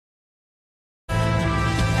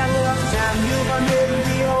and you can maybe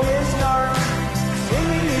be always start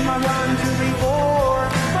singing in my 1, 2, 3, 4.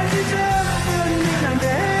 But you said and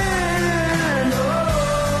then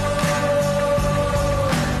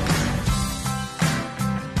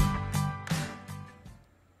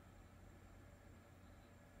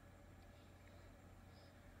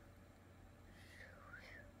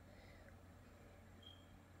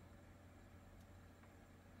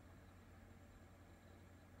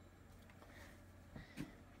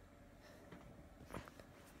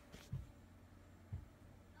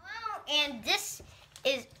And this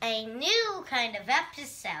is a new kind of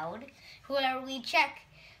episode where we check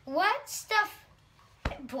what stuff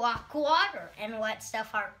block water and what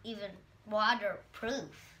stuff are even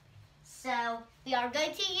waterproof. So we are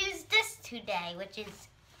going to use this today, which is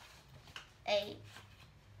a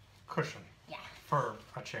cushion. Yeah. For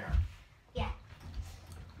a chair. Yeah.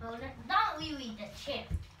 Well, not really the chair.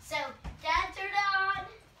 So, Dad, turn it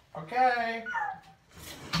on. Okay.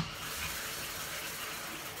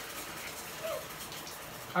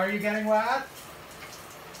 Are you getting wet?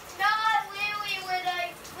 Not really.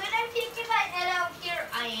 When I'm taking my head out here,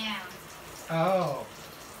 I am. Oh.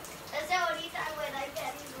 That's the only time when I'm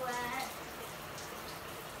getting wet.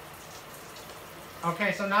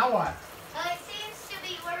 Okay, so now what? It seems to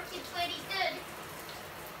be working pretty good.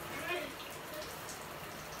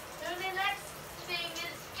 So the next thing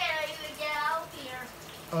is, can I even get out here?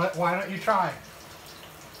 Why don't you try?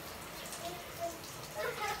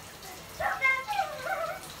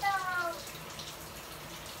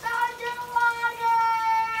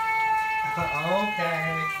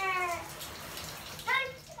 Okay.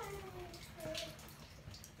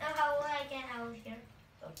 Now how will I get out here?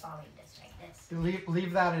 So probably just like this.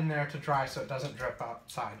 Leave that in there to dry so it doesn't drip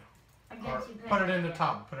outside. Or put it in the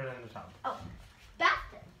tub. Put it in the tub. Oh,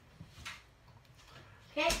 bathtub.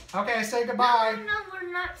 Okay. Okay, say goodbye. No,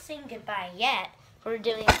 we're not saying goodbye yet. We're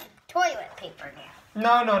doing toilet paper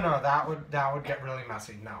now. No. That would get really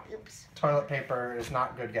messy. No. Oops. Toilet paper is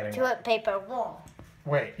not good getting wet. Toilet paper roll.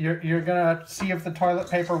 Wait, you're gonna see if the toilet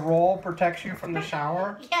paper roll protects you from the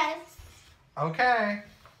shower? Yes. Okay.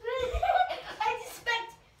 I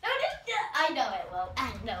suspect. I know it won't.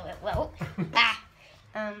 I know it won't.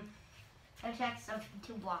 I checked something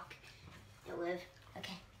to block the live.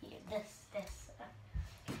 Okay, here, this.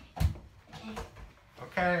 Okay.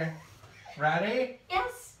 Okay. Ready?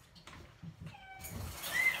 Yes.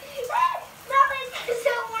 No, it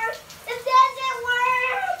doesn't work. It doesn't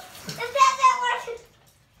work. It doesn't work.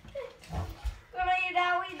 Well,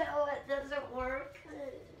 now we know it doesn't work.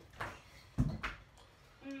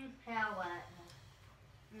 How what?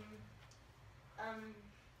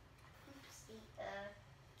 Oopsie.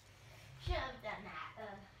 Should have done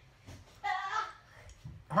that.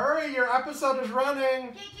 Hurry, your episode is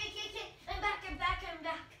running. I'm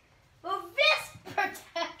back. Will this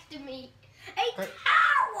protect me? A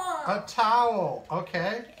towel. A towel.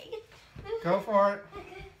 Okay. Go for it.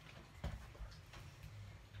 Okay.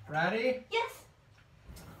 Ready? Yes.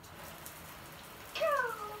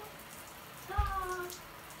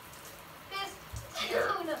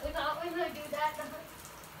 No, we're not going to do that.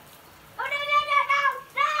 Oh, no.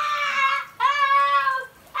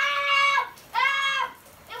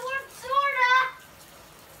 It worked, sorta.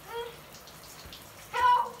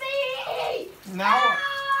 Help me. Now.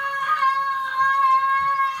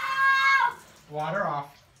 Water off.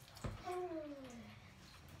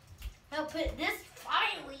 I'll put this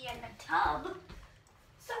finally in the tub.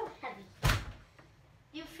 So heavy.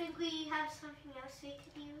 You think we have something else we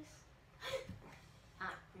could use?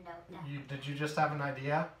 No. Did you just have an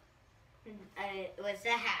idea? It was a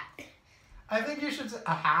hat. I think you should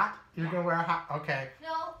a hat. You're gonna wear a hat. Okay.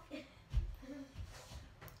 No.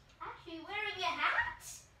 Actually, wearing a hat?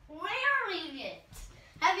 Wearing it.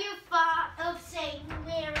 Have you thought of saying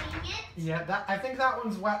wearing it? Yeah, I think that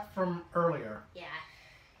one's wet from earlier. Yeah.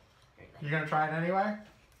 You're gonna try it anyway?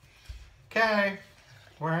 Okay.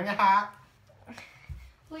 Wearing a hat.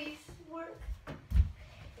 Please work.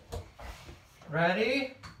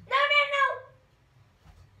 Ready? No.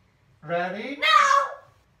 Ready? No!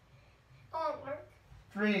 It won't work.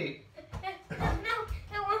 3. No,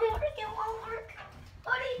 it won't work.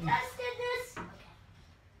 Already tested this. Okay.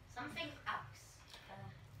 Something else.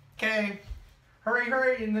 Okay.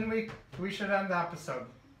 Hurry, and then we should end the episode.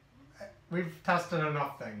 We've tested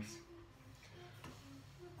enough things.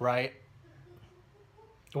 Right?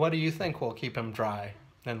 What do you think will keep him dry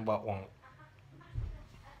and what won't?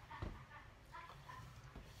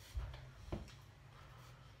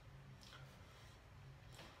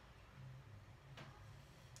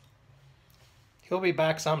 He'll be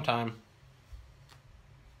back sometime.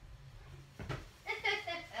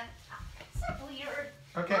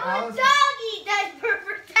 Okay, Oh, Alice. a doggy diaper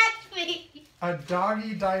protects me. A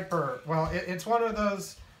doggy diaper. Well, it's one of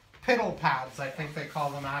those piddle pads, I think they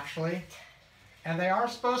call them actually. And they are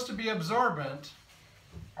supposed to be absorbent.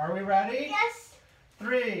 Are we ready? Yes.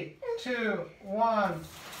 3, 2, 1. Ah!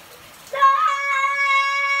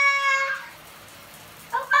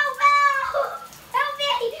 Oh, oh, oh! Help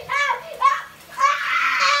me! Help! Help!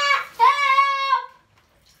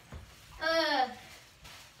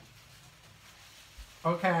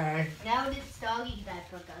 Okay. Now this doggy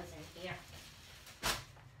diaper goes in here.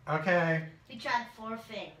 Okay. We tried 4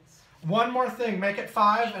 things. One more thing. Make it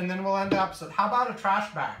 5 and then we'll end the episode. How about a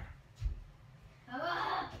trash bag? I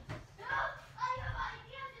have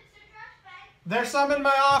ideas. It's a trash bag. There's some in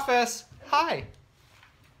my office. Hi.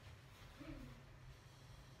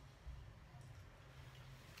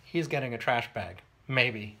 He's getting a trash bag.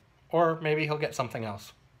 Maybe. Or maybe he'll get something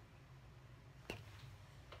else.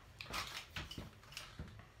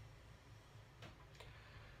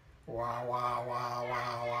 Wow, wow, wow,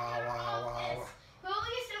 wow, wow, wow, wow. Well, at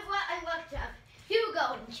least of what I looked up. You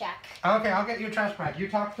go and check. Okay, I'll get you a trash bag. You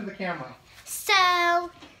talk to the camera. So,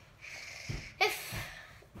 if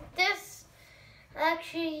this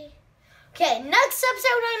actually... Okay, next episode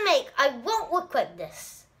I make, I won't look like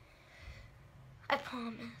this. I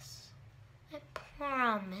promise. I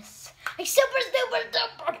promise. I super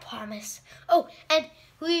promise. Oh, and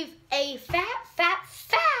leave a fat,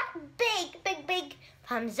 big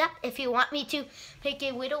thumbs up if you want me to make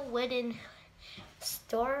a little wooden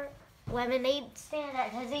store lemonade stand that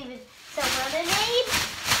has even some lemonade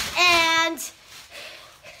and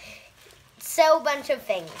so bunch of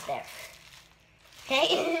things there.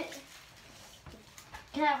 Okay?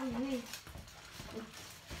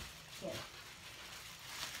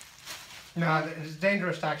 No, it's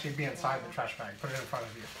dangerous to actually be inside the trash bag. Put it in front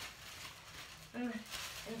of you.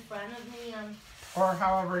 In front of me, Or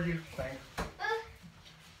however you think.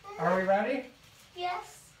 Are we ready?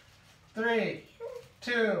 yes. 3,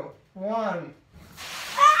 2, 1.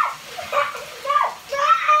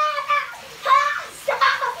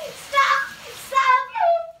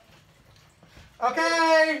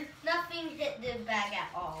 Okay. Nothing hit the bag at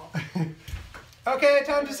all. Okay,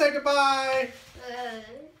 time to say goodbye.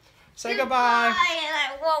 Say goodbye. And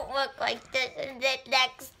I won't look like this in the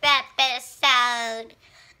next episode.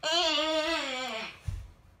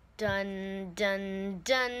 Dun dun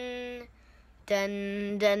dun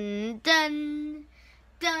dun dun dun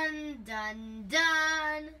dun dun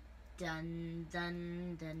dun dun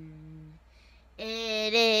dun dun.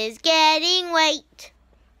 It is getting late.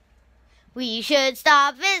 We should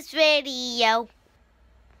stop this video.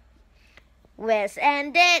 Let's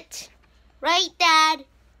end it. Right, Dad?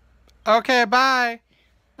 Okay, bye.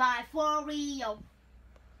 Bye for real.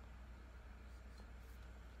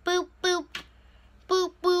 Boop, boop.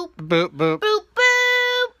 Boop, boop. Boop, boop. Boop, boop.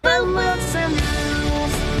 Boop, boop.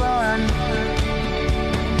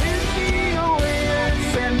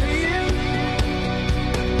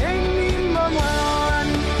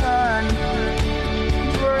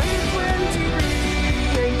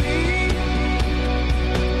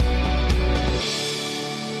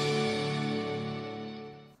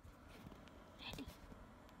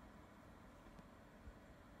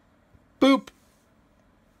 Boop.